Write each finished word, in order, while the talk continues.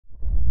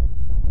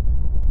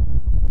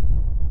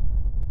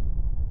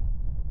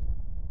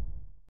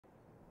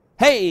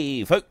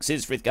Hey folks,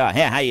 it's Frithgar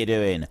here, how you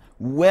doing?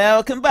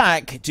 Welcome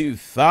back to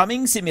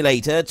Farming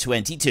Simulator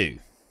 22.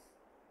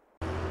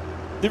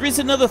 There is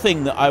another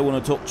thing that I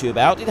want to talk to you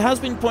about. It has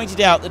been pointed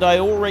out that I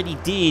already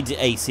did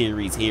a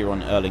series here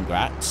on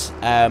Erlengrat.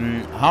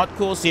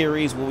 Hardcore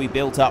series where we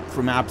built up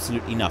from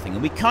absolutely nothing.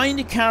 And we kind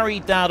of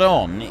carried that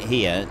on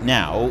here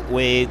now.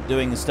 We're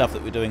doing the stuff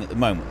that we're doing at the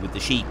moment with the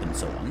sheep and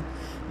so on.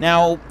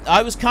 Now,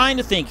 I was kind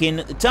of thinking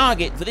that the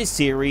target for this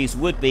series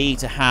would be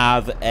to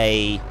have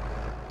a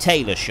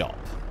tailor shop.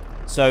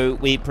 So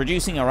we're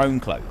producing our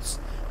own clothes.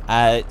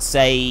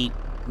 Say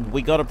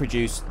we got to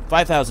produce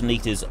 5,000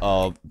 litres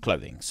of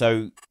clothing.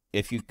 So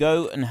if you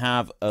go and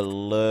have a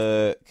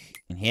look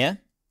in here,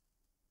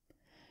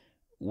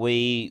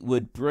 we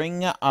would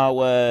bring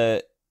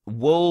our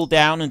wool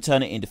down and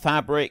turn it into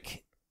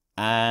fabric,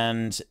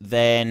 and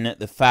then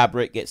the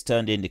fabric gets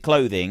turned into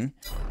clothing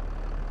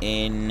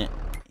in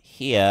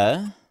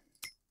here.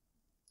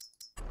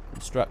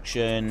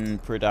 Construction,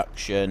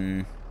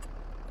 production,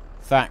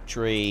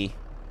 factory,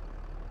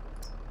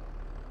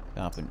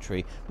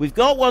 carpentry. We've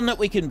got one that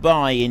we can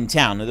buy in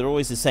town. They're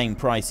always the same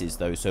prices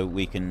though, so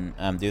we can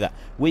do that.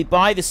 We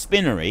buy the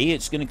spinnery.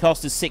 It's going to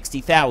cost us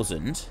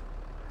 60,000.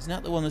 Isn't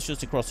that the one that's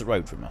just across the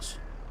road from us?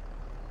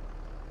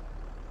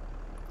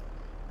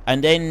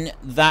 And then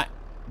that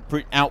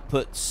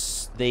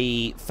outputs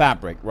the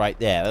fabric right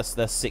there.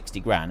 That's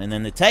 60 grand. And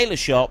then the tailor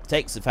shop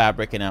takes the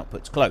fabric and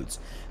outputs clothes.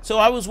 So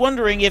I was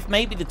wondering if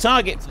maybe the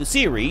target for the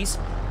series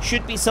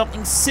should be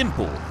something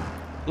simple,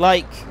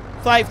 like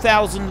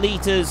 5,000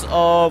 litres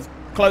of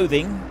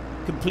clothing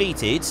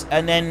completed,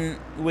 and then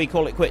we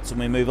call it quits and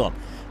we move on.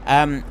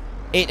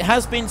 It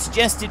has been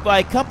suggested by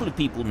a couple of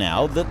people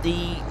now that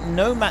the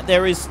nomad,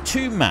 there is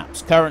two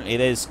maps currently.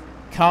 There's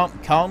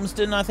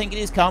Calmsden, I think it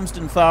is,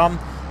 Calmsden Farm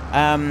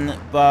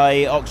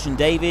by Auction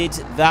David.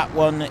 That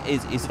one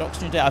is it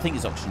Auction David? I think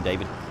it's Auction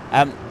David.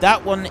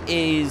 That one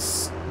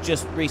is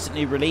just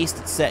recently released.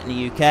 It's set in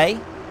the UK.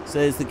 So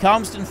there's the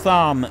Calmsden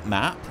Farm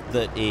map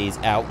that is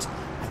out.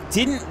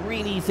 Didn't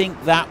really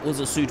think that was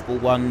a suitable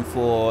one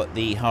for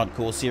the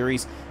hardcore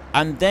series.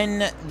 And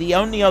then the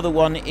only other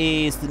one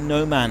is the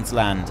No Man's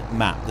Land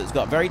map that's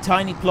got a very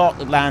tiny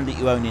plot of land that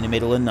you own in the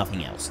middle and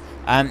nothing else.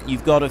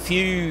 You've got a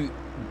few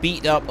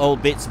beat up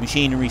old bits of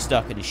machinery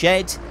stuck in a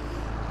shed.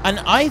 And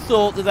I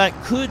thought that that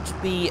could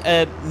be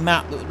a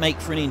map that would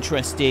make for an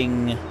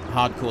interesting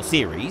hardcore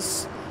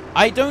series.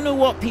 I don't know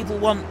what people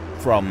want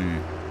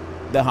from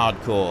the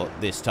hardcore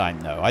this time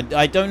though.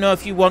 I don't know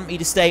if you want me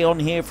to stay on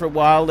here for a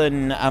while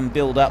and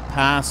build up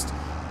past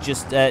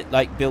just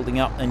like building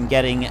up and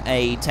getting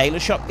a tailor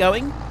shop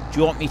going. Do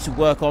you want me to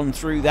work on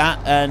through that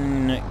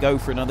and go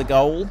for another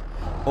goal,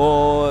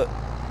 or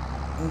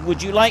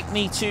would you like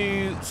me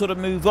to sort of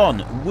move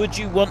on? Would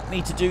you want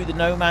me to do the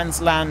No Man's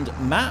Land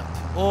map,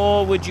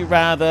 or would you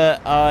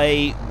rather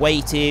I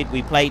waited,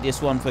 we played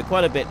this one for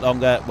quite a bit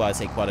longer? Well, I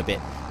say quite a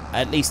bit,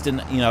 at least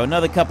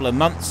another couple of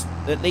months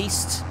at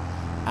least.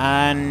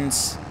 And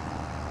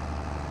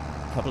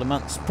a couple of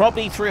months,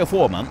 probably 3 or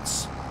 4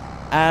 months.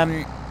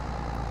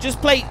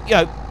 Just play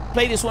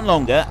this one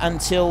longer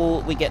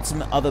until we get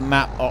some other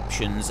map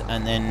options,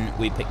 and then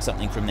we pick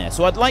something from there.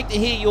 So I'd like to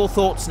hear your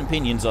thoughts and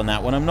opinions on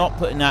that one. I'm not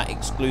putting that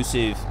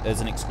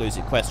as an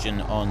exclusive question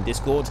on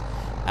Discord.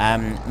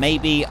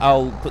 Maybe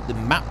I'll put the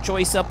map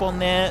choice up on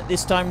there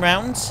this time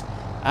round.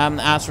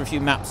 Ask for a few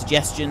map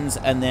suggestions,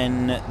 and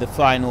then the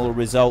final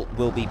result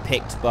will be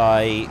picked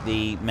by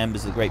the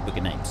members of the Great Book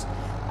of Names.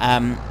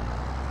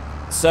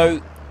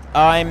 So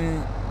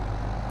I'm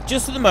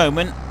just at the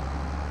moment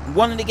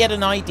wanting to get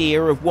an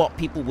idea of what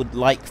people would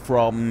like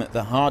from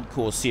the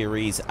hardcore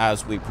series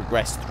as we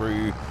progress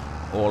through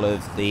all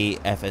of the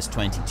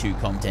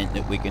FS22 content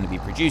that we're going to be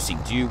producing.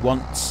 Do you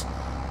want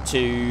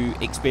to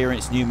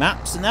experience new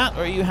maps and that,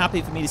 or are you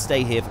happy for me to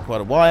stay here for quite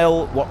a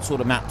while? What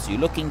sort of maps are you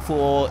looking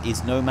for?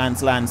 Is No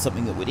Man's Land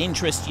something that would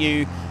interest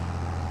you?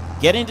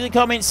 Get into the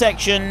comment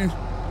section,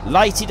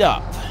 light it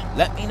up,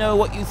 let me know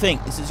what you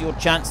think. This is your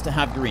chance to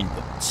have your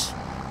input.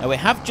 Now, we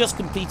have just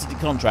completed the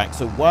contract,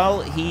 so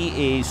while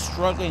he is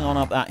struggling on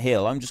up that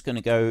hill, I'm just going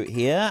to go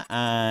here,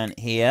 and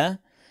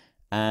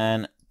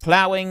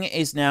ploughing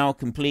is now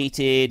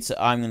completed, so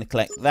I'm going to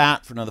collect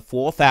that for another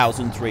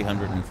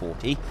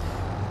 4,340.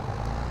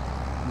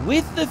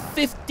 With the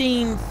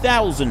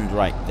 15,000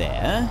 right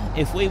there,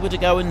 if we were to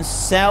go and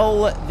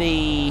sell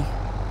the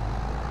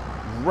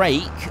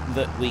rake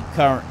that we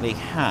currently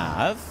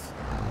have,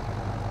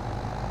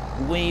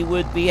 we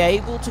would be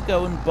able to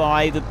go and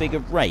buy the bigger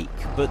rake,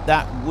 but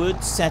that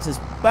would set us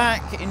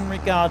back in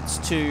regards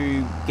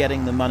to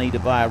getting the money to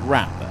buy a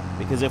wrapper.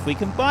 Because if we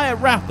can buy a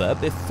wrapper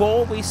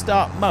before we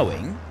start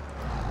mowing,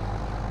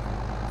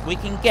 we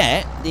can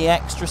get the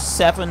extra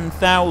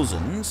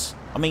 7,000.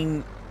 I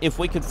mean, if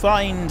we could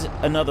find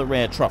another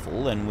rare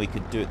truffle, then we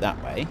could do it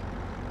that way.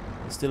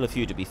 There's still a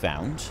few to be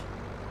found.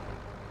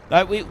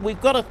 We've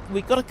got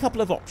a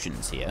couple of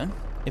options here.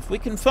 If we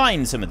can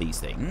find some of these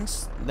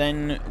things,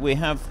 then we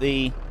have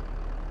the...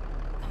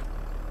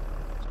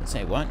 I was going to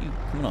say, why aren't you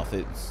coming off?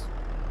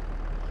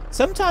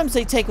 Sometimes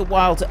they take a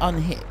while to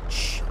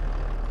unhitch.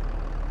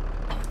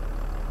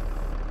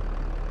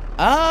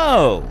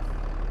 Oh!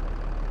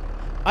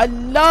 I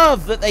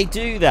love that they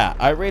do that.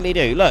 I really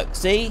do. Look,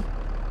 see?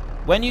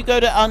 When you go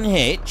to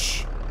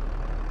unhitch,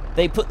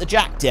 they put the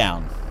jack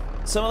down.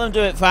 Some of them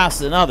do it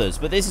faster than others,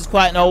 but this is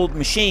quite an old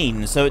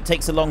machine, so it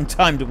takes a long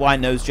time to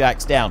wind those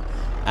jacks down.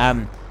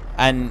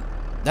 And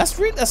that's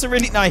a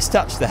really nice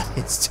touch, that.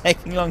 It's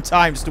taking long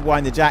times to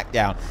wind the jack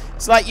down.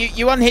 It's like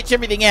you unhitch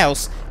everything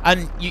else,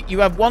 and you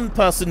have one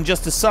person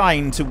just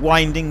assigned to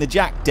winding the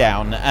jack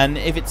down, and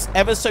if it's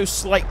ever so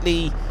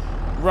slightly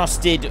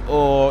rusted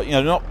or, you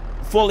know, not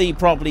fully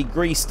properly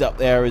greased up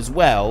there as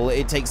well,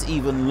 it takes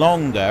even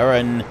longer.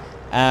 And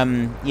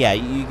yeah,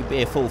 you could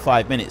be a full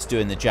 5 minutes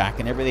doing the jack,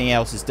 and everything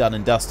else is done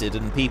and dusted,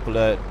 and people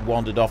are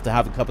wandered off to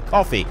have a cup of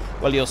coffee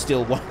while you're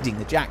still winding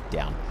the jack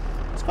down.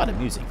 It's quite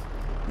amusing.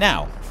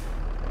 Now,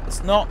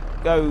 let's not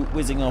go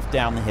whizzing off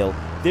down the hill.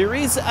 There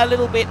is a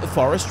little bit of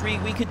forestry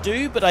we could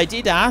do, but I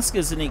did ask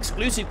as an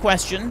exclusive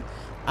question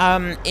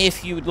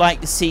if you would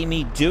like to see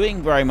me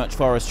doing very much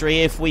forestry,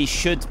 if we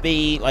should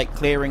be like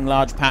clearing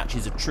large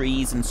patches of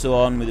trees and so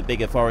on with a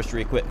bigger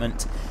forestry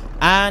equipment.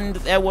 And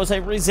there was a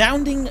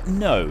resounding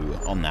no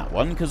on that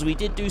one, because we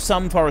did do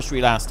some forestry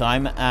last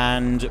time,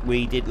 and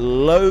we did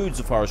loads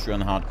of forestry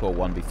on the hardcore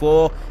one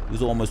before. It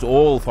was almost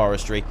all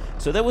forestry.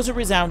 So there was a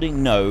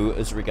resounding no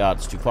as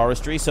regards to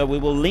forestry, so we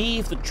will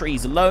leave the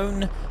trees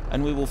alone,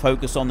 and we will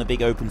focus on the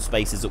big open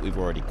spaces that we've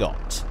already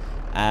got.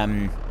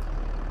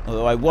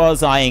 Although I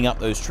was eyeing up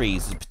those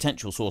trees as a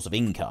potential source of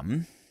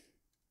income.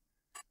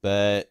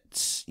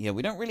 But, yeah,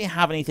 we don't really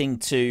have anything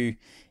to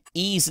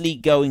easily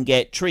go and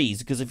get trees,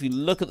 because if you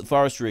look at the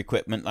forestry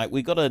equipment, like,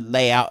 we've got to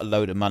lay out a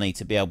load of money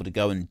to be able to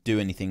go and do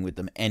anything with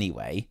them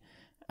anyway.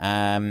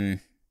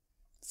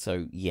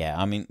 So yeah,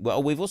 I mean,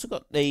 well, we've also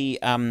got the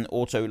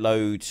auto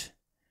load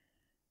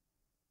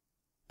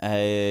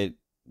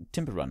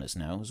timber runners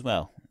now as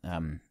well,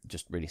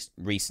 just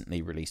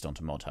recently released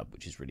onto Mod Hub,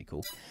 which is really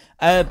cool.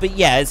 But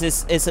yeah,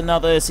 it's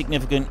another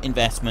significant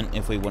investment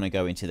if we want to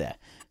go into there.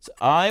 So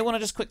I want to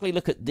just quickly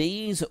look at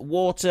these.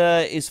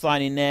 Water is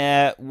fine in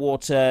there.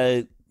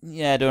 Water,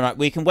 yeah, doing right.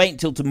 We can wait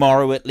until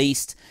tomorrow at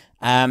least.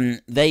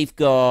 They've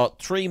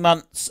got 3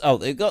 months. Oh,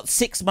 they've got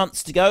 6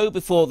 months to go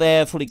before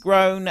they're fully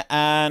grown,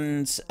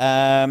 and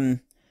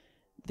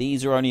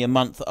these are only a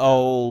month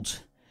old.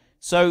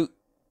 So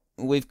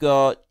we've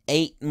got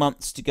 8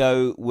 months to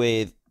go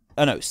with.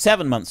 Oh no,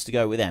 7 months to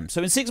go with them.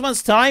 So in 6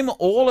 months' time,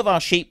 all of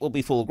our sheep will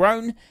be full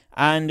grown,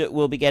 and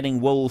we'll be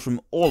getting wool from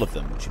all of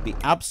them, which would be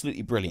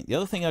absolutely brilliant. The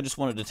other thing I just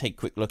wanted to take a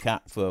quick look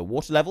at for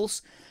water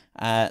levels,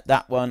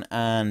 that one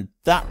and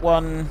that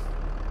one.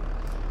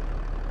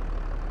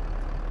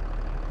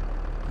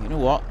 You know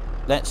what?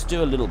 Let's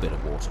do a little bit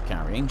of water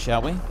carrying,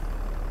 shall we?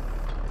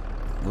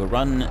 We'll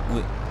run,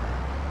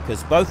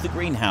 because both the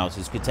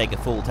greenhouses could take a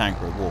full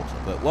tanker of water.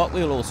 But what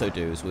we'll also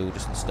do is we'll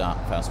just start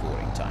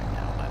fast-forwarding time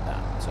now, like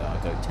that. So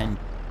I'll go 10,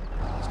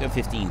 let's go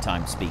 15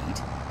 times speed.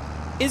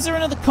 Is there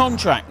another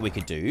contract we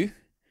could do to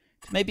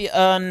maybe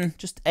earn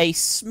just a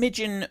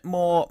smidgen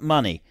more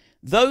money?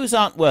 Those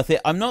aren't worth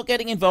it. I'm not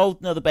getting involved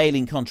in another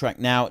baling contract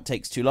now. It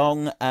takes too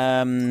long.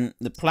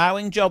 The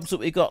ploughing jobs that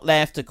we've got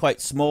left are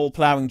quite small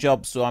ploughing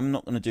jobs, so I'm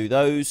not going to do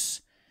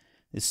those.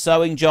 The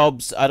sowing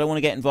jobs, I don't want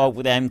to get involved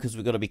with them because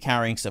we've got to be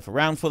carrying stuff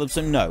around for them.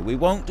 So no, we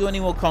won't do any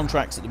more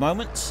contracts at the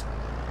moment.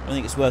 I don't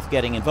think it's worth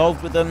getting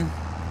involved with them.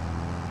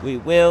 We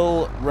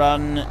will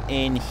run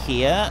in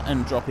here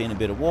and drop in a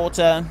bit of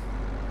water.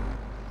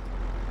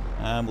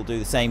 And we'll do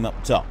the same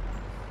up top.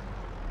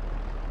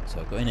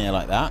 So go in here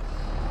like that.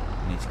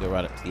 We need to go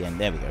right up to the end.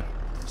 There we go.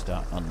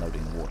 Start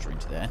unloading the water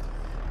into there.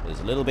 There's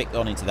a little bit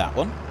gone into that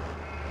one.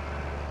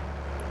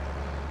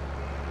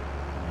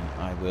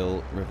 And I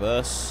will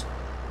reverse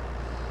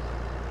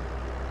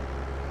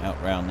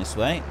out round this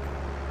way.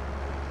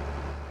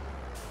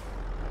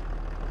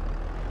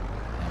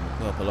 And we'll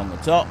go up along the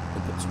top.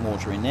 We'll put some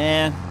water in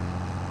there.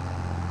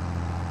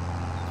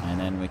 And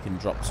then we can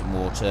drop some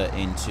water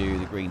into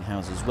the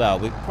greenhouse as well.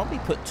 We've probably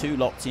put 2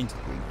 lots into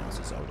the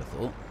greenhouses, I would have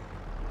thought.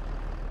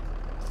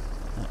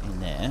 That in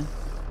there.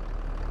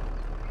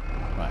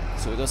 Right,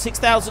 so we've got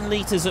 6,000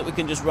 litres that we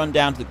can just run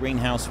down to the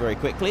greenhouse very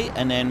quickly.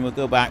 And then we'll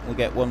go back, we'll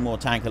get one more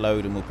tanker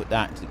load, and we'll put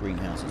that into the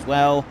greenhouse as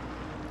well.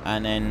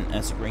 And then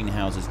as the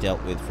greenhouse is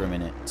dealt with for a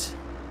minute.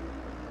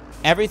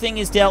 Everything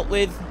is dealt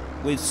with.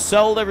 We've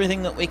sold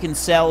everything that we can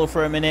sell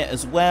for a minute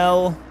as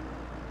well.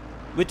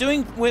 We're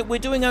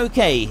doing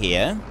okay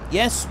here.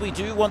 Yes, we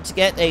do want to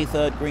get a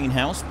 3rd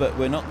greenhouse, but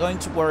we're not going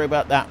to worry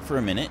about that for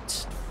a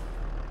minute.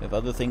 We have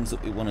other things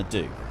that we want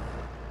to do.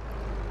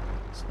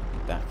 So let me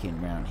back in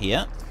round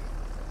here.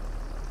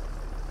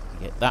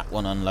 Get that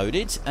one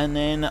unloaded, and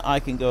then I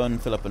can go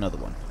and fill up another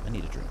one. I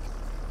need a drink.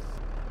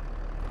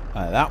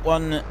 That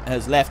one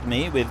has left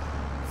me with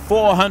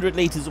 400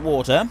 litres of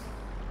water.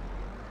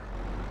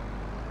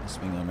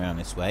 Swing on around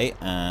this way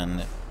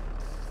and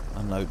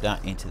unload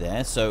that into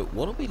there. So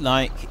what will be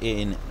like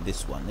in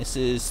this one? This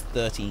is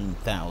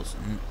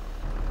 13,000.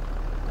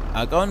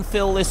 I'll go and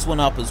fill this one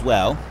up as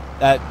well.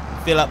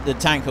 Fill up the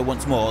tanker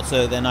once more,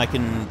 so then I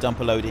can dump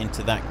a load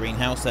into that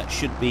greenhouse. That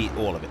should be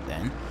all of it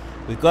then.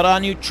 We've got our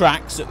new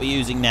tracks that we're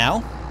using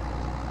now.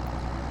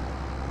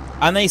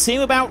 And they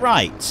seem about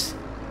right.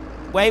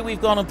 The way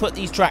we've gone and put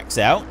these tracks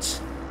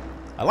out,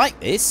 I like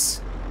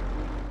this.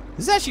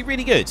 This is actually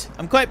really good.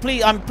 I'm quite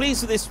pleased. I'm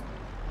pleased with this,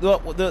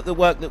 the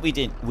work that we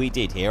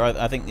did here.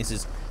 I think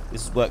this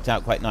has worked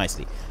out quite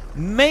nicely.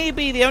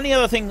 Maybe the only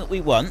other thing that we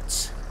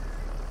want,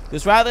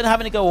 because rather than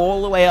having to go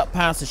all the way up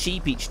past the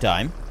sheep each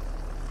time,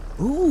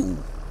 ooh,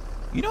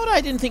 you know what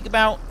I didn't think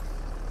about?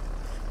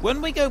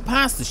 When we go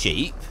past the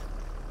sheep,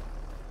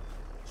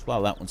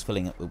 while that one's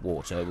filling up with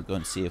water, we're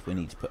going to see if we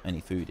need to put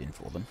any food in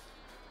for them.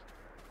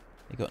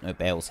 They've got no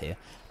bales here.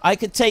 I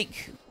could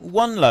take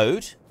one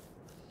load,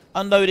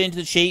 unload into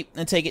the sheep,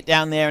 and take it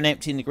down there and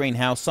empty in the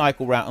greenhouse,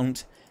 cycle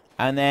round,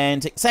 and then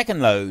take the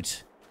second load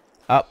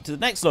up to the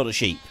next lot of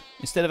sheep,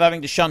 instead of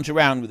having to shunt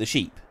around with the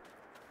sheep.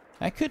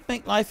 That could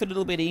make life a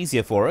little bit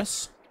easier for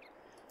us.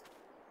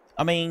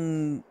 I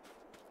mean,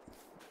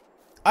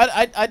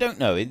 I don't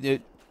know.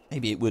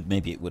 Maybe it would,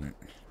 maybe it wouldn't.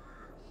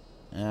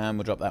 And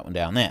we'll drop that one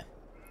down there.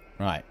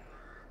 Right.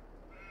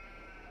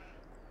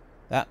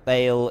 That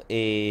bale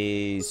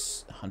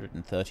is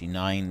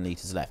 139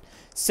 litres left.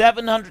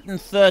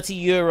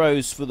 730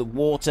 euros for the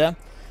water.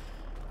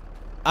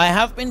 I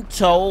have been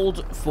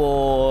told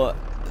for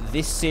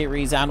this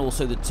series and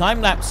also the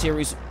time-lapse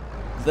series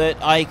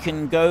that I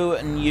can go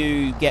and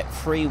you get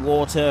free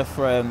water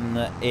from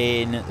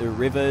in the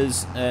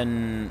rivers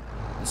and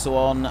so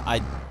on.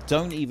 I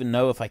don't even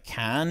know if I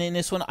can in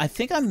this one. I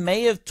think I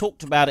may have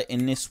talked about it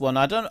in this one.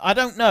 I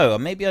don't know.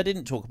 Maybe I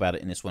didn't talk about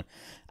it in this one.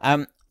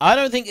 I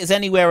don't think there's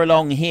anywhere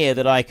along here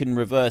that I can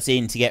reverse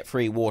in to get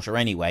free water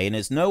anyway, and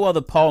there's no other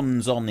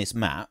ponds on this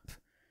map.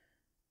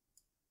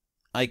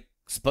 I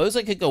suppose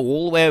I could go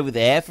all the way over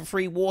there for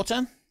free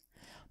water,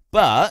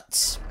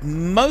 but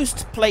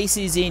most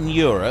places in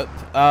Europe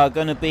are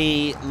going to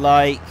be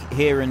like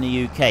here in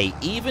the UK.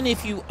 Even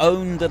if you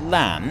own the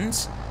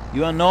land,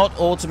 you are not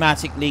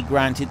automatically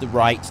granted the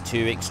right to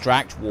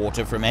extract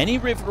water from any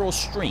river or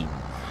stream.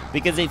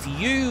 Because if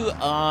you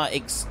are...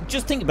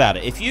 just think about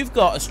it. If you've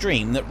got a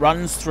stream that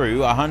runs through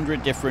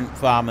 100 different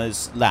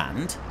farmers'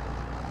 land,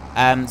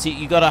 so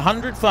you've got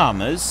 100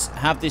 farmers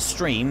have this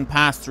stream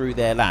pass through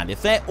their land.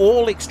 If they're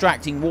all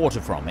extracting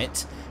water from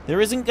it,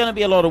 there isn't going to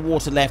be a lot of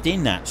water left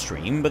in that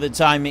stream by the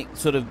time it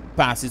sort of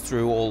passes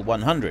through all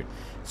 100.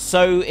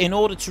 So in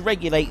order to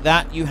regulate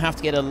that, you have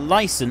to get a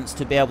license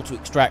to be able to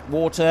extract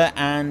water,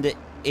 and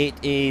it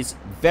is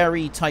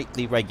very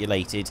tightly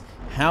regulated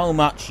how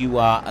much you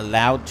are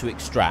allowed to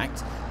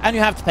extract, and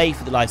you have to pay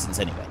for the license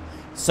anyway.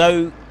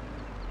 So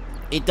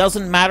it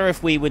doesn't matter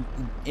if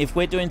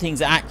we're doing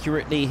things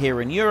accurately here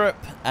in Europe.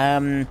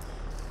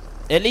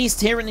 At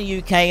least here in the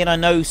UK, and I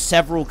know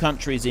several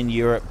countries in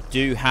Europe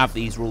do have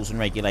these rules and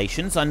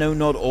regulations. I know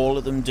not all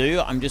of them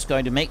do. I'm just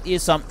going to make the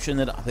assumption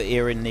that up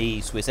here in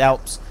the Swiss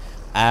Alps,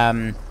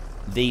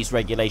 these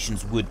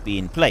regulations would be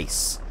in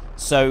place.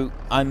 So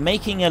I'm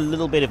making a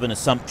little bit of an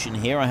assumption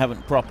here. I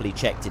haven't properly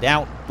checked it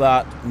out,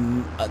 but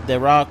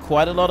there are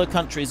quite a lot of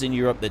countries in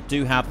Europe that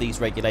do have these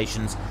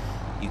regulations.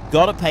 You've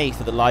got to pay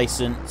for the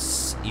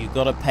license. You've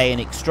got to pay an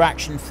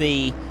extraction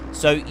fee.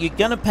 So you're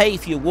going to pay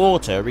for your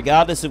water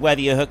regardless of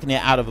whether you're hooking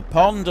it out of a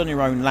pond on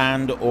your own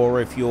land or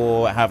if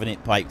you're having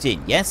it piped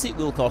in. Yes, it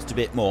will cost a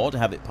bit more to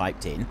have it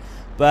piped in,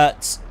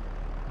 but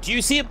do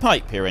you see a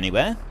pipe here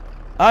anywhere?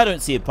 I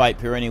don't see a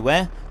pipe here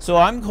anywhere, so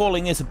I'm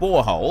calling this a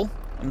borehole.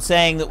 I'm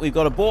saying that we've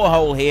got a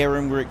borehole here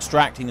and we're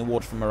extracting the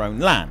water from our own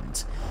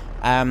land.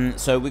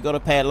 So we've got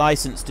to pay a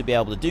license to be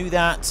able to do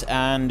that,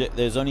 and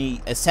there's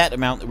only a set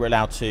amount that we're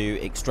allowed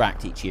to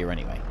extract each year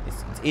anyway.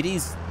 It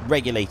is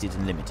regulated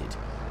and limited,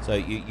 so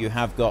you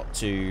have got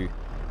to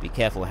be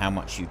careful how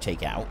much you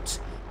take out.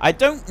 I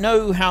don't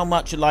know how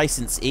much a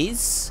license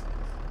is.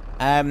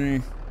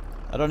 I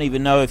don't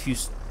even know if you...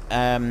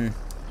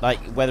 like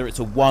whether it's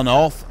a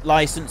one-off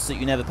license that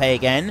you never pay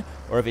again,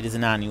 or if it is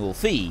an annual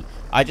fee.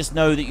 I just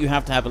know that you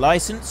have to have a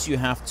license, you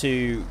have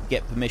to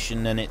get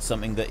permission, and it's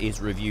something that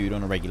is reviewed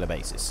on a regular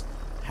basis.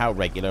 How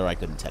regular, I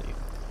couldn't tell you.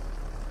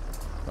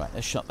 Right,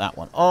 let's shut that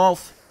one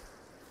off.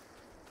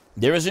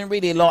 There isn't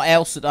really a lot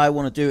else that I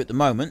want to do at the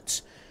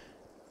moment.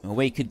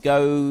 We could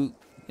go...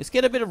 let's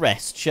get a bit of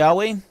rest, shall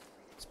we?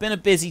 It's been a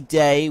busy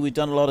day, we've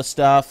done a lot of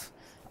stuff.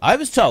 I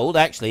was told,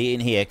 actually,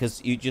 in here,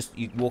 because you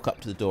walk up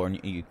to the door and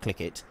you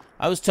click it.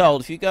 I was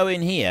told if you go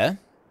in here...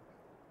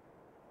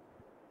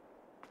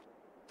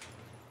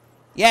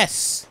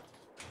 yes!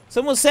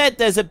 Someone said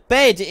there's a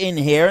bed in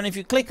here, and if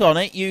you click on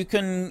it, you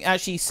can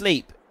actually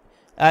sleep.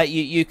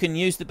 You can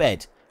use the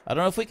bed. I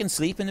don't know if we can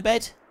sleep in the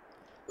bed,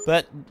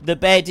 but the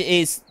bed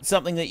is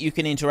something that you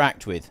can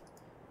interact with.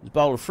 There's a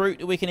bowl of fruit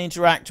that we can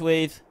interact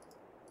with.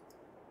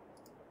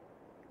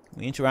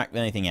 We interact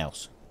with anything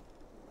else.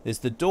 There's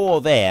the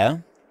door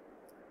there.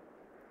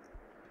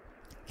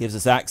 Gives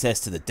us access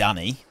to the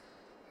dunny.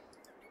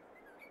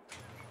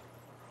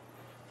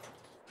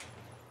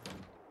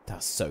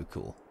 That's so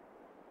cool.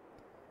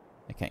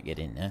 I can't get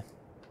in there.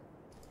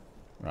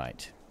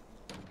 Right.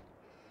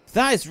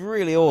 That is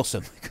really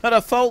awesome. Got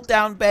a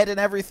fold-down bed and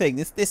everything.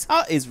 This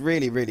hut is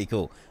really, really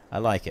cool. I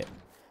like it.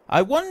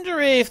 I wonder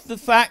if the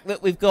fact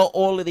that we've got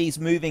all of these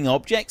moving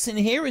objects in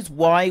here is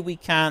why we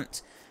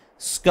can't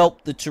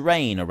sculpt the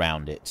terrain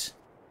around it.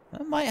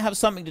 That might have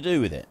something to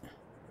do with it.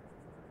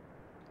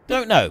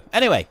 Don't know.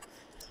 Anyway,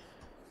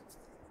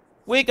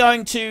 we're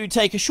going to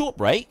take a short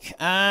break,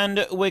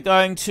 and we're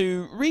going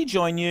to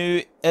rejoin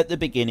you at the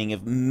beginning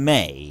of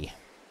May.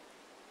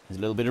 There's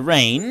a little bit of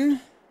rain,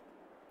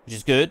 which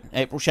is good.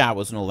 April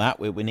showers and all that.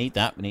 We need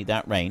that. We need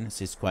that rain.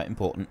 This is quite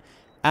important.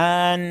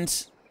 And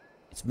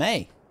it's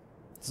May.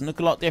 Doesn't look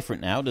a lot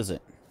different now, does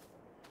it?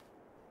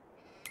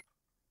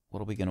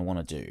 What are we going to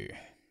want to do?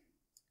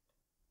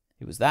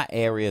 It was that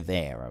area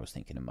there I was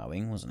thinking of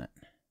mowing, wasn't it?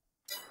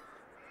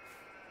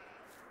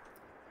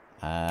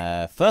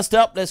 First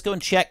up, let's go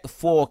and check the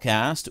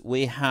forecast.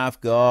 We have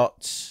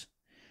got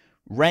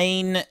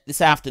rain this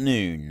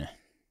afternoon.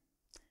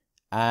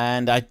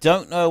 And I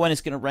don't know when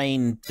it's going to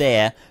rain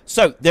there.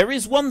 So, there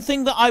is one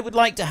thing that I would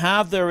like to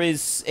have.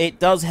 It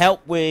does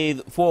help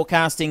with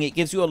forecasting. It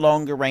gives you a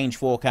longer range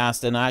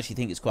forecast, and I actually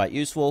think it's quite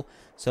useful.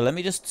 So, let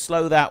me just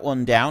slow that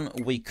one down.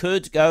 We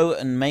could go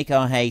and make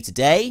our hay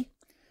today.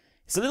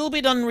 It's a little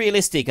bit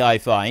unrealistic, I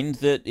find,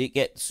 that it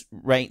gets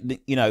rain,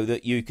 you know,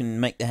 that you can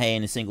make the hay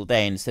in a single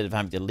day instead of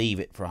having to leave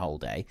it for a whole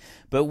day.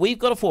 But we've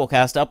got a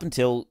forecast up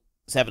until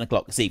 7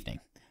 o'clock this evening.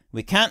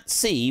 We can't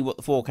see what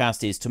the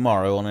forecast is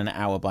tomorrow on an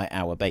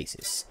hour-by-hour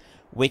basis.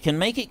 We can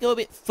make it go a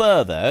bit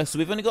further, so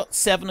we've only got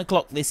 7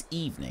 o'clock this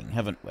evening,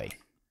 haven't we?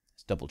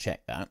 Let's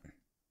double-check that.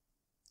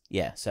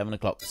 Yeah, 7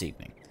 o'clock this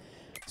evening.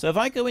 So if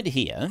I go into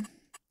here,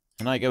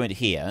 and I go into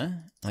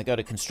here, and I go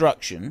to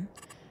construction,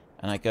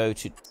 and I go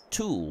to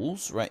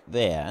tools right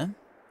there.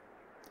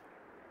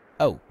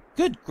 Oh,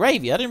 good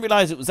gravy. I didn't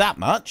realize it was that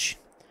much.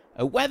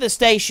 A weather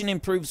station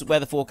improves the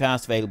weather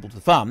forecast available to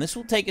the farm. This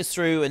will take us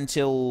through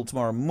until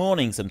tomorrow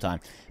morning sometime.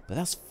 But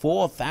that's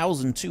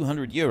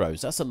 4,200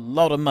 euros. That's a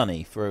lot of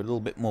money for a little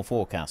bit more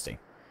forecasting.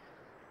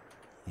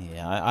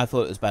 Yeah, I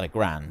thought it was about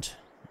 £1,000.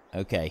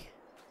 Okay.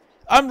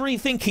 I'm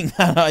rethinking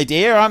that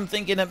idea. I'm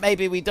thinking that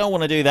maybe we don't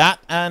want to do that,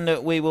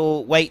 and we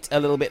will wait a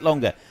little bit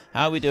longer.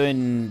 How are we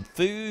doing?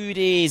 Food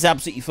is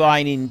absolutely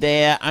fine in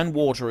there, and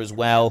water as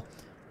well.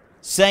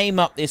 Same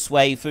up this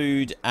way.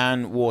 Food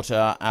and water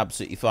are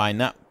absolutely fine.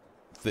 That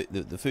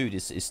the food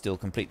is still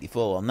completely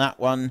full on that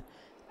one.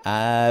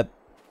 Nothing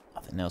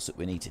else that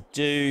we need to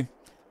do.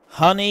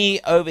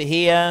 Honey over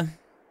here.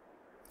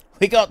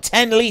 We got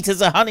 10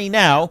 litres of honey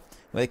now.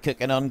 We're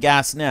cooking on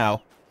gas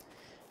now.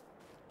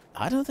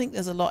 I don't think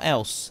there's a lot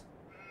else.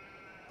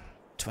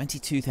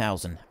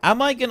 22,000. I'm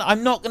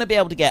not going to be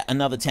able to get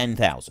another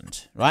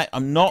 10,000, right?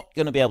 I'm not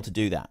going to be able to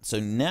do that. So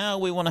now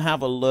we want to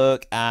have a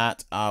look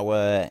at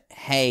our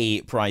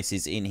hay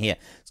prices in here.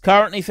 It's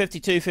currently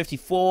 52,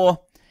 54.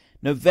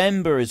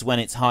 November is when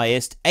it's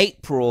highest.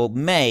 April,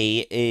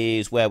 May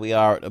is where we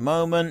are at the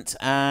moment,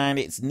 and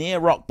it's near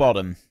rock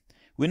bottom.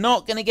 We're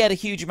not going to get a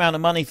huge amount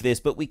of money for this,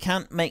 but we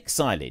can't make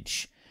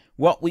silage.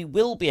 What we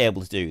will be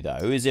able to do, though,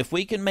 is if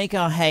we can make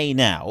our hay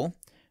now,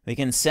 we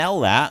can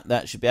sell that.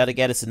 That should be able to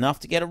get us enough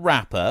to get a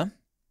wrapper.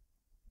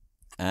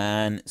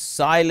 And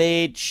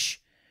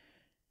silage,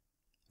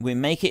 we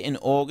make it in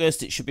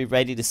August. It should be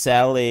ready to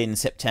sell in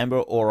September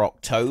or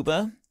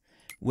October.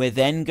 We're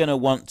then going to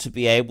want to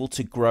be able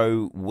to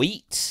grow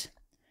wheat.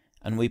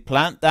 And we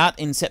plant that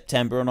in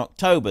September and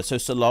October.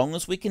 So long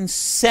as we can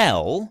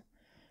sell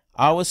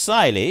our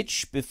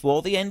silage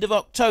before the end of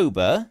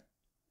October,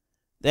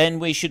 then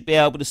we should be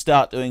able to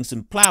start doing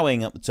some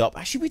ploughing up the top.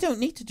 Actually, we don't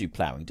need to do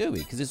ploughing, do we?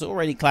 Because it's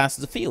already classed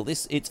as a field.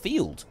 It's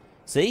field.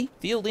 See?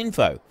 Field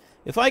info.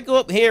 If I go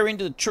up here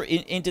into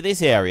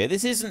this area,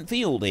 this isn't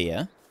field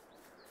here.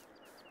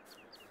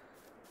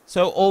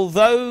 So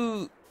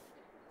although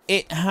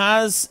it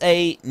has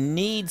a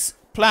needs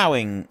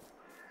ploughing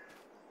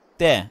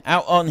there,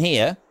 out on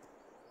here,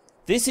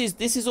 this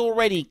is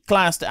already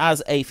classed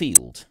as a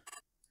field.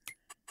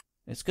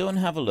 Let's go and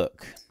have a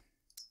look.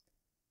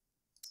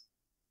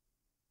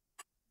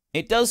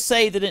 It does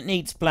say that it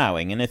needs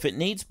ploughing, and if it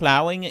needs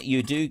ploughing,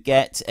 you do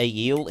get a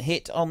yield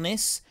hit on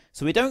this.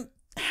 So we don't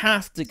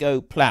have to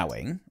go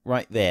ploughing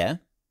right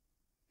there.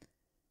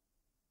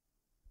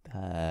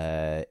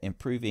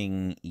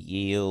 Improving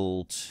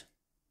yield.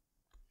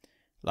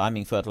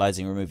 Liming,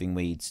 fertilizing, removing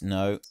weeds.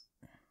 No.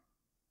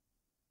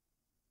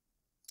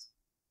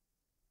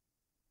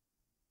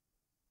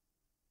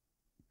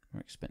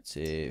 More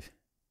expensive.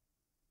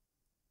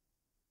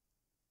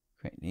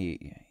 You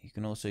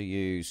can also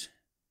use...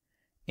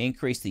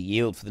 increase the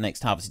yield for the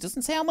next harvest. It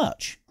doesn't say how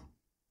much.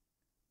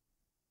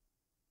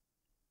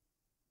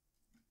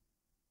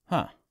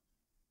 Huh.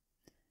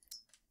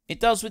 It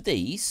does with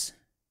these.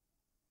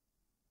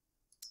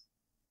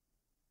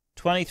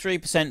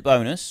 23%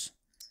 bonus.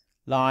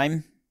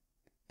 Lime.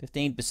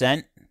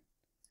 15%.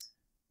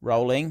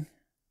 Rolling.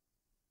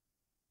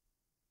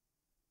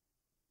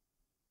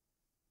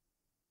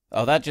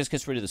 Oh, that just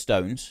gets rid of the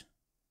stones.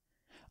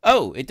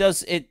 Oh, it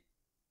does...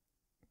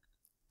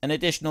 an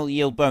additional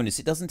yield bonus.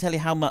 It doesn't tell you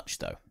how much,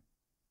 though.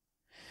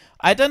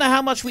 I don't know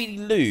how much we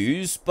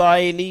lose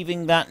by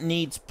leaving that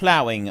needs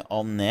ploughing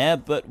on there,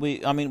 but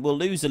I mean, we'll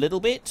lose a little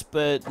bit,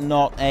 but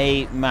not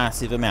a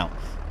massive amount.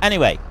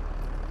 Anyway,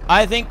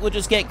 I think we'll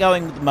just get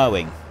going with the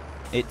mowing.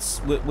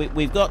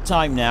 We've got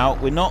time now.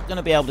 We're not going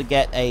to be able to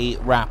get a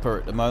wrapper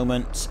at the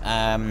moment,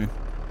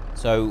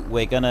 so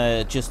we're going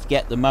to just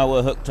get the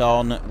mower hooked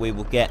on. We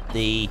will get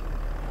the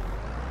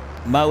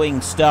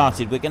mowing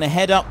started. We're going to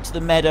head up to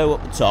the meadow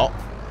at the top,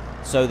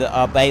 so that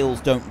our bales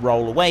don't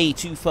roll away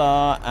too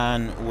far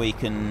and we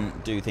can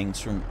do things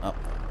from up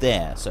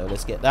there. So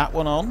let's get that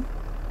one on.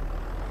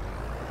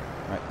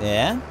 Right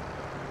there.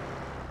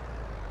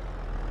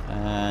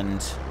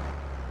 And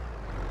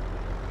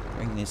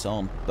bring this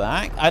on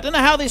back. I don't know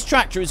how this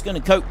tractor is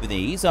going to cope with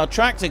these. Our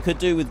tractor could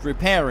do with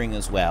repairing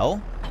as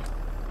well.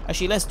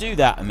 Actually, let's do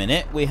that a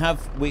minute. We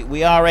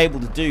are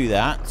able to do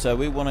that. So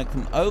we want to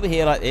come over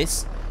here like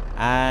this.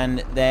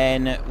 And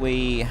then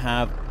we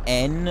have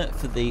N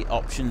for the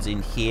options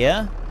in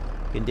here.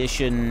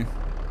 Condition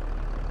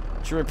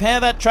to repair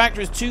that tractor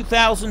is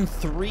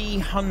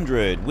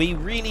 2,300. We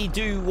really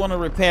do want to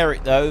repair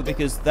it though,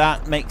 because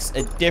that makes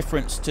a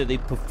difference to the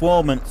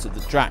performance of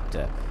the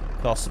tractor.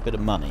 Costs a bit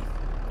of money,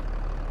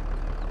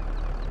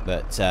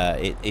 but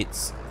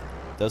it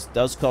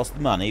does cost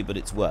money, but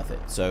it's worth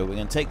it. So we're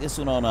going to take this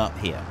one on up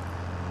here.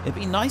 It'd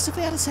be nice if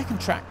we had a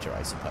second tractor,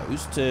 I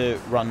suppose, to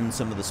run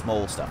some of the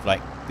small stuff, like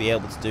be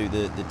able to do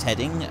the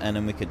tedding, and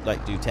then we could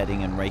like do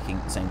tedding and raking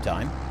at the same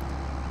time.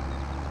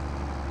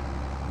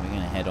 We're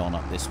going to head on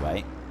up this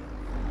way.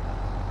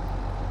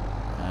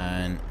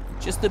 And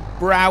just the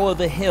brow of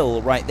the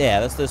hill right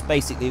there, that's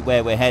basically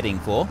where we're heading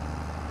for.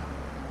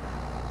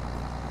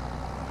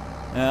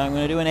 I'm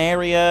going to do an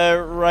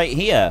area right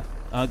here.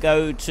 I'll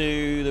go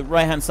to the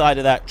right-hand side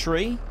of that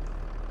tree.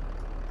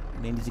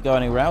 Needed to go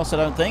anywhere else, I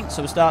don't think.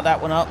 So we'll start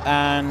that one up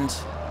and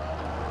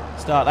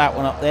start that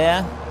one up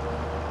there.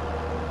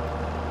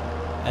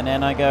 And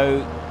then I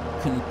go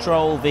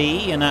Control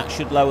V, and that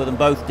should lower them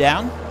both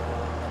down,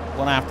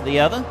 one after the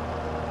other.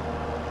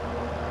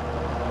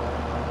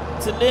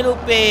 It's a little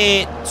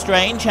bit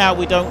strange how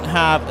we don't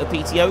have a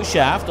PTO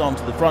shaft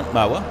onto the front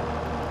mower.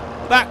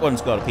 The back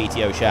one's got a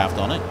PTO shaft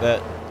on it,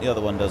 but the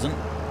other one doesn't.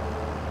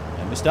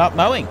 And we start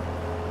mowing.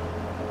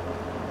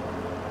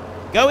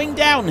 Going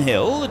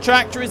downhill, the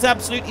tractor is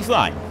absolutely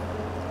fine.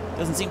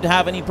 Doesn't seem to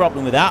have any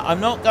problem with that. I'm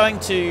not going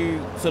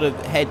to sort of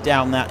head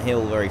down that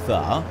hill very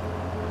far.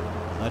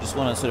 I just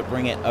want to sort of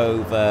bring it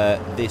over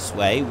this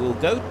way. We'll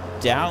go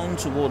down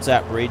towards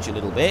that bridge a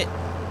little bit.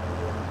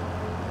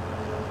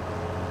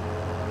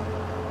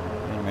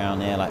 Going around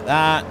there like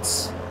that.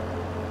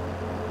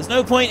 There's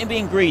no point in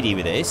being greedy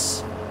with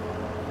this.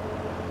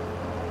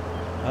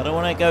 I don't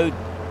want to go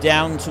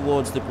down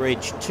towards the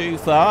bridge too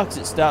far, because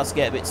it starts to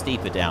get a bit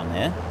steeper down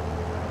there.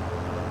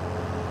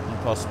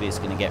 Possibly it's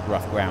going to get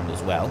rough ground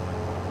as well.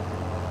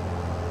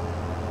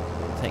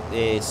 Take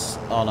this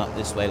on up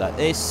this way like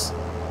this.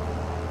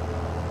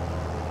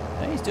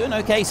 Okay, he's doing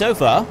okay so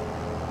far.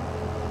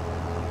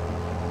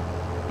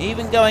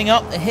 Even going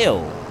up the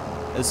hill,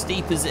 as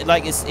steep as it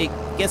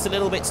gets a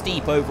little bit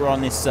steep over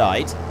on this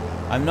side.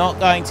 I'm not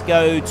going to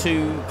go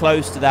too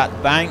close to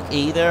that bank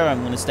either.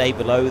 I'm going to stay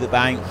below the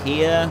bank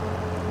here.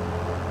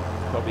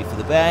 Probably for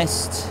the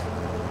best.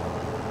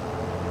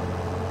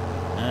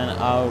 And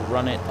I'll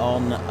run it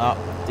on up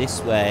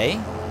this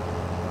way.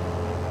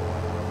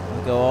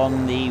 We'll go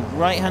on the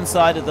right-hand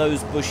side of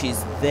those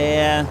bushes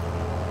there.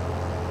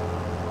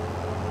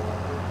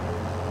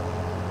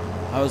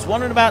 I was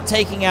wondering about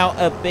taking out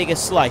a bigger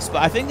slice,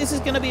 but I think this is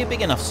going to be a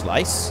big enough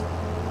slice.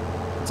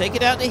 Take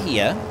it out to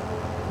here.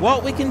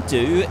 What we can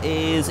do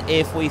is,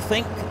 if we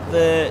think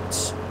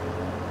that,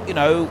 you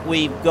know,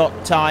 we've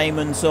got time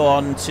and so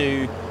on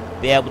to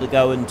be able to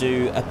go and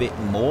do a bit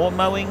more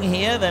mowing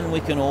here, then we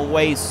can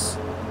always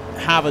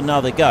have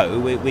another go.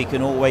 We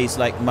can always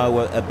like mow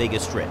a bigger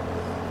strip.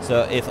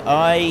 So if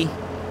well,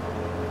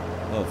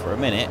 for a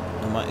minute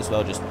I might as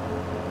well just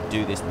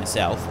do this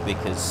myself,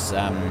 because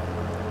I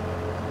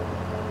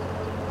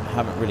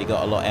haven't really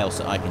got a lot else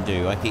that I can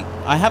do.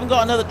 I haven't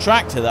got another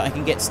tractor that I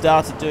can get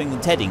started doing the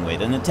tedding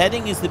with, and the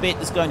tedding is the bit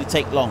that's going to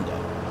take longer.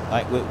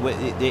 Like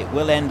it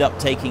will end up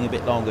taking a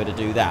bit longer to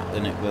do that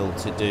than it will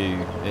to do,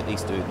 at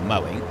least do the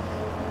mowing.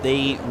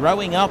 The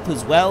rowing up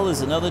as well is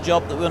another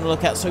job that we want to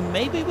look at. So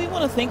maybe we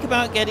want to think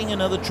about getting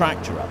another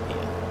tractor up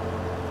here.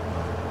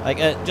 Like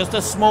just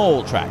a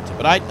small tractor.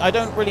 But I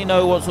don't really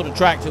know what sort of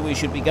tractor we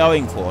should be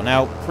going for.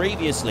 Now,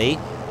 previously,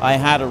 I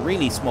had a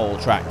really small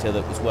tractor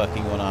that was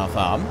working on our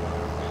farm.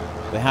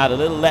 We had a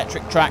little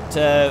electric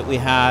tractor. We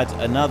had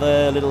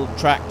another little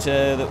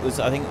tractor that was,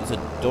 I think it was a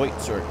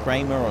Deutz or a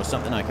Kramer or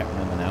something. I can't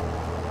remember now.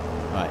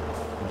 Right.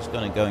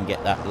 Going to go and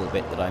get that little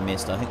bit that I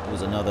missed. I think there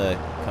was another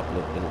couple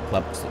of little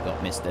clumps that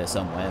got missed there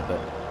somewhere, but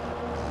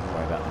don't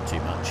worry about them too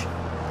much.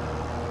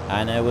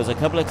 And there was a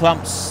couple of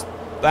clumps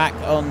back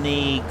on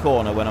the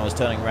corner when I was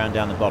turning around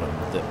down the bottom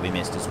that we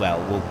missed as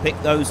well. We'll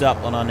pick those up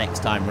on our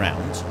next time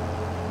round.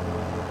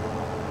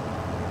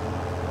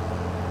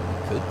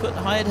 Could put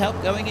hired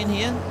help going in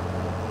here.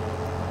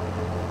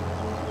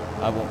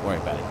 I won't worry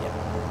about it yet.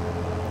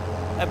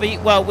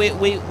 Well,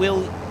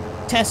 we'll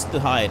test the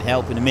hired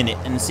help in a minute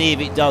and see if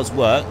it does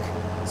work.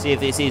 See if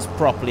this is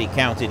properly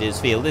counted as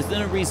field. There's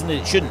no reason that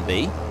it shouldn't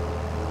be.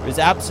 There is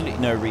absolutely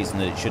no reason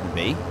that it shouldn't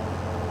be.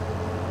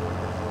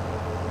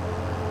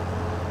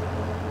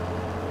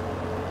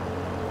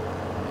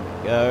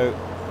 There we go.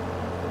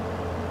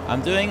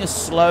 I'm doing a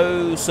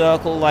slow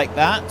circle like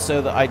that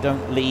so that I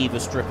don't leave a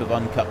strip of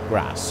uncut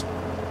grass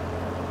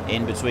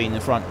in between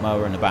the front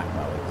mower and the back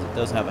mower, because it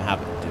does have a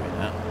habit of doing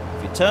that.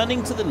 If you're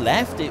turning to the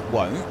left, it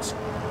won't.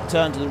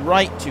 Turn to the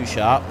right too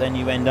sharp, then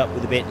you end up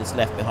with a bit that's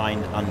left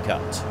behind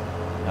uncut.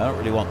 I don't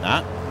really want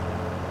that.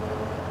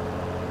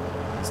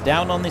 It's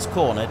down on this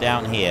corner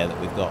down here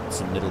that we've got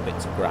some little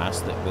bits of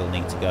grass that we'll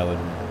need to go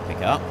and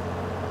pick up.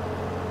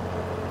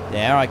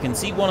 There, I can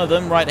see one of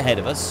them right ahead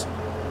of us.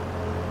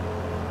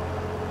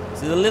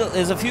 So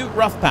there's a few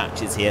rough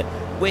patches here,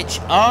 which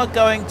are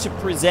going to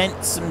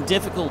present some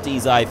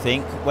difficulties, I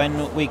think,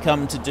 when we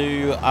come to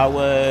do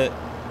our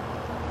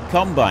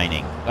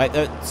combining. Like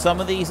some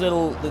of these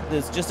little,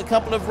 there's just a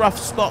couple of rough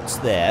spots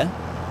there.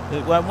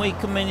 When we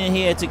come in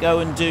here to go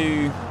and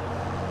do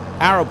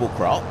arable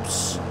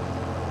crops,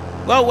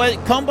 well,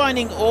 we're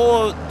combining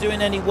or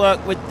doing any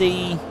work with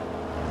the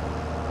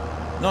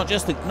not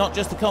just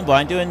the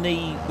combine, doing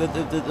the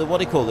what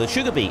do you call it, the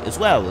sugar beet as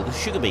well. The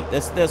sugar beet,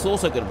 that's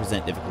also going to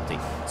present difficulty.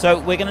 So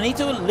we're going to need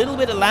to do a little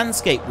bit of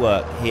landscape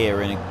work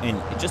here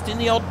in just in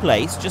the odd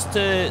place, just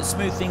to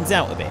smooth things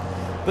out a bit.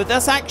 But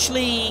that's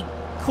actually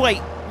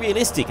quite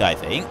realistic, I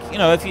think. You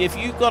know, if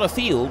you've got a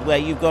field where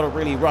you've got a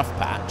really rough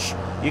patch,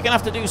 you're going to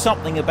have to do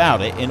something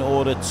about it in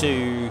order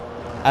to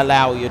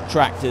allow your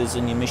tractors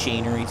and your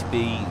machinery to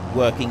be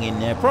working in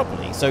there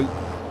properly. So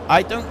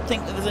I don't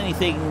think that there's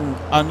anything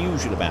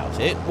unusual about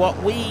it.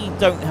 What we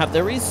don't have,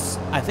 there is,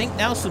 I think,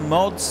 now some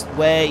mods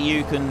where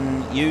you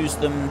can use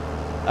them.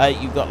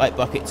 You've got like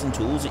buckets and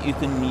tools that you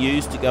can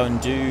use to go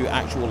and do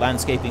actual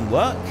landscaping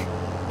work.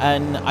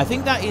 And I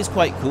think that is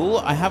quite cool.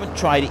 I haven't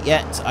tried it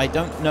yet. I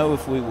don't know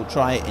if we will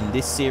try it in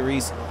this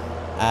series.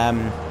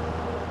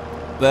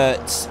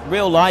 But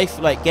real life,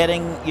 like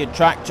getting your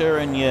tractor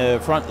and your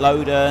front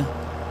loader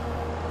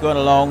going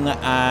along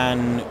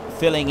and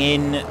filling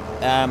in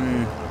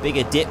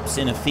bigger dips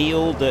in a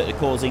field that are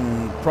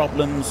causing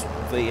problems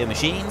for your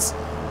machines,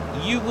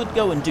 you would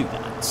go and do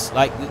that.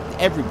 Like,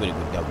 everybody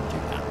would go and do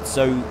that.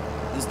 So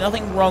there's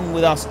nothing wrong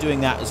with us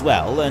doing that as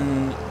well,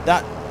 and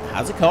that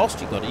has a cost.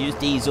 You've got to use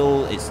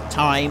diesel, it's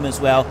time as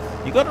well.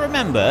 You've got to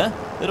remember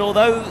that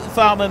although the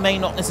farmer may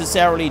not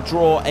necessarily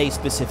draw a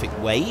specific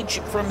wage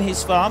from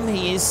his farm,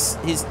 his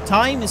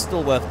time is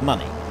still worth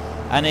money.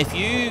 And if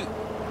you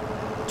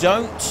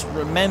don't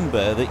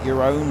remember that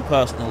your own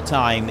personal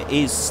time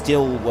is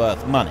still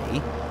worth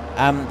money,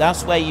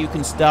 that's where you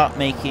can start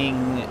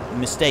making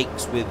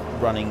mistakes with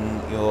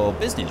running your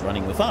business,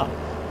 running the farm,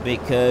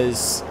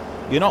 because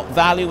you're not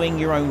valuing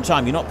your own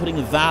time. You're not putting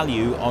a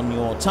value on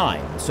your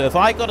time. So if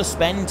I got to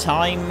spend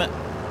time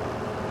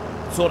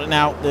sorting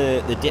out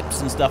the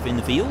dips and stuff in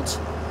the field,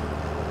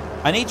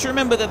 I need to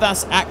remember that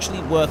that's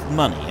actually worth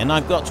money, and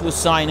I've got to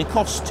assign a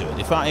cost to it.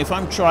 If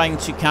I'm trying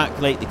to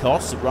calculate the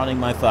costs of running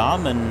my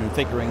farm and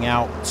figuring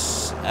out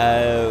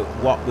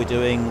what we're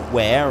doing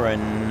where,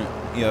 and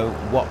you know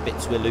what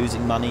bits we're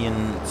losing money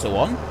and so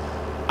on,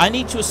 I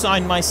need to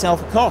assign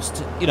myself a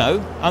cost. You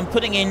know, I'm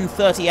putting in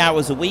 30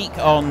 hours a week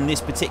on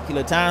this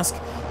particular task,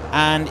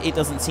 and it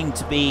doesn't seem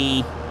to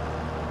be,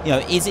 you know,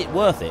 is it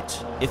worth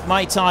it? If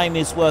my time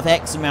is worth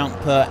X amount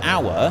per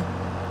hour,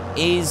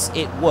 is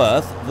it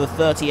worth the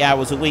 30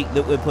 hours a week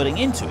that we're putting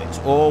into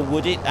it? Or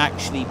would it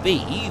actually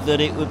be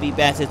that it would be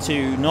better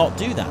to not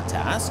do that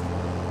task,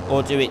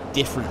 or do it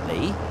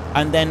differently,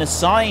 and then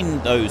assign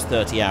those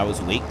 30 hours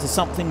a week to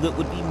something that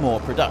would be more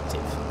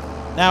productive?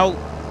 Now,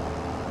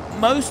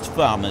 most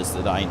farmers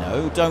that I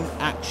know don't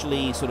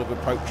actually sort of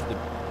approach the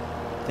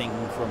thing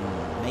from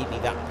maybe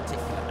that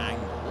particular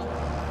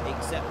angle,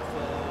 except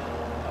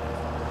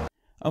for...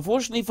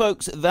 Unfortunately,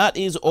 folks, that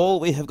is all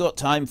we have got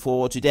time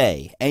for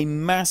today. A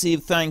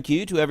massive thank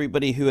you to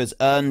everybody who has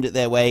earned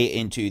their way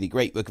into the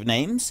Great Book of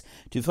Names.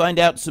 To find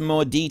out some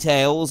more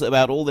details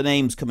about all the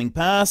names coming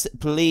past,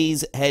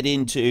 please head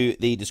into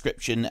the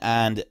description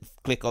and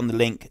click on the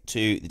link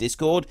to the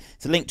Discord.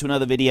 It's a link to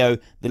another video.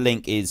 The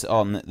link is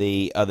on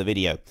the other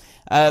video.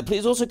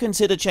 Please also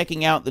consider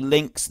checking out the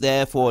links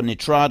there for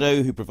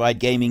Nitrado, who provide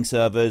gaming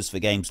servers for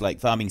games like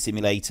Farming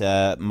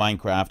Simulator,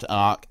 Minecraft,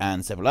 Ark,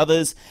 and several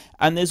others.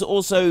 And there's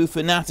also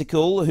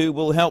Fanatical, who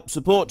will help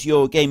support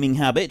your gaming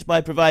habit by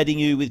providing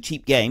you with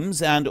cheap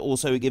games and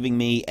also giving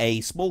me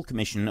a small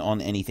commission on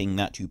anything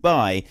that you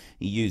buy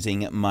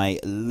using my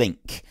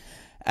link.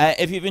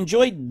 If you've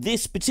enjoyed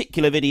this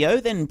particular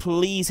video, then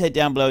please head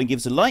down below and give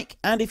us a like.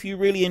 And if you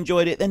really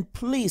enjoyed it, then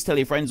please tell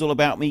your friends all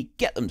about me.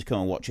 Get them to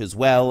come and watch as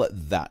well.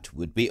 That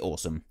would be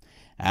awesome.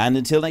 And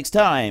until next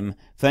time,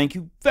 thank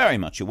you very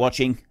much for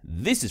watching.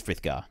 This is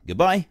Frithgar.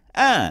 Goodbye,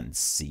 and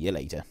see you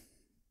later.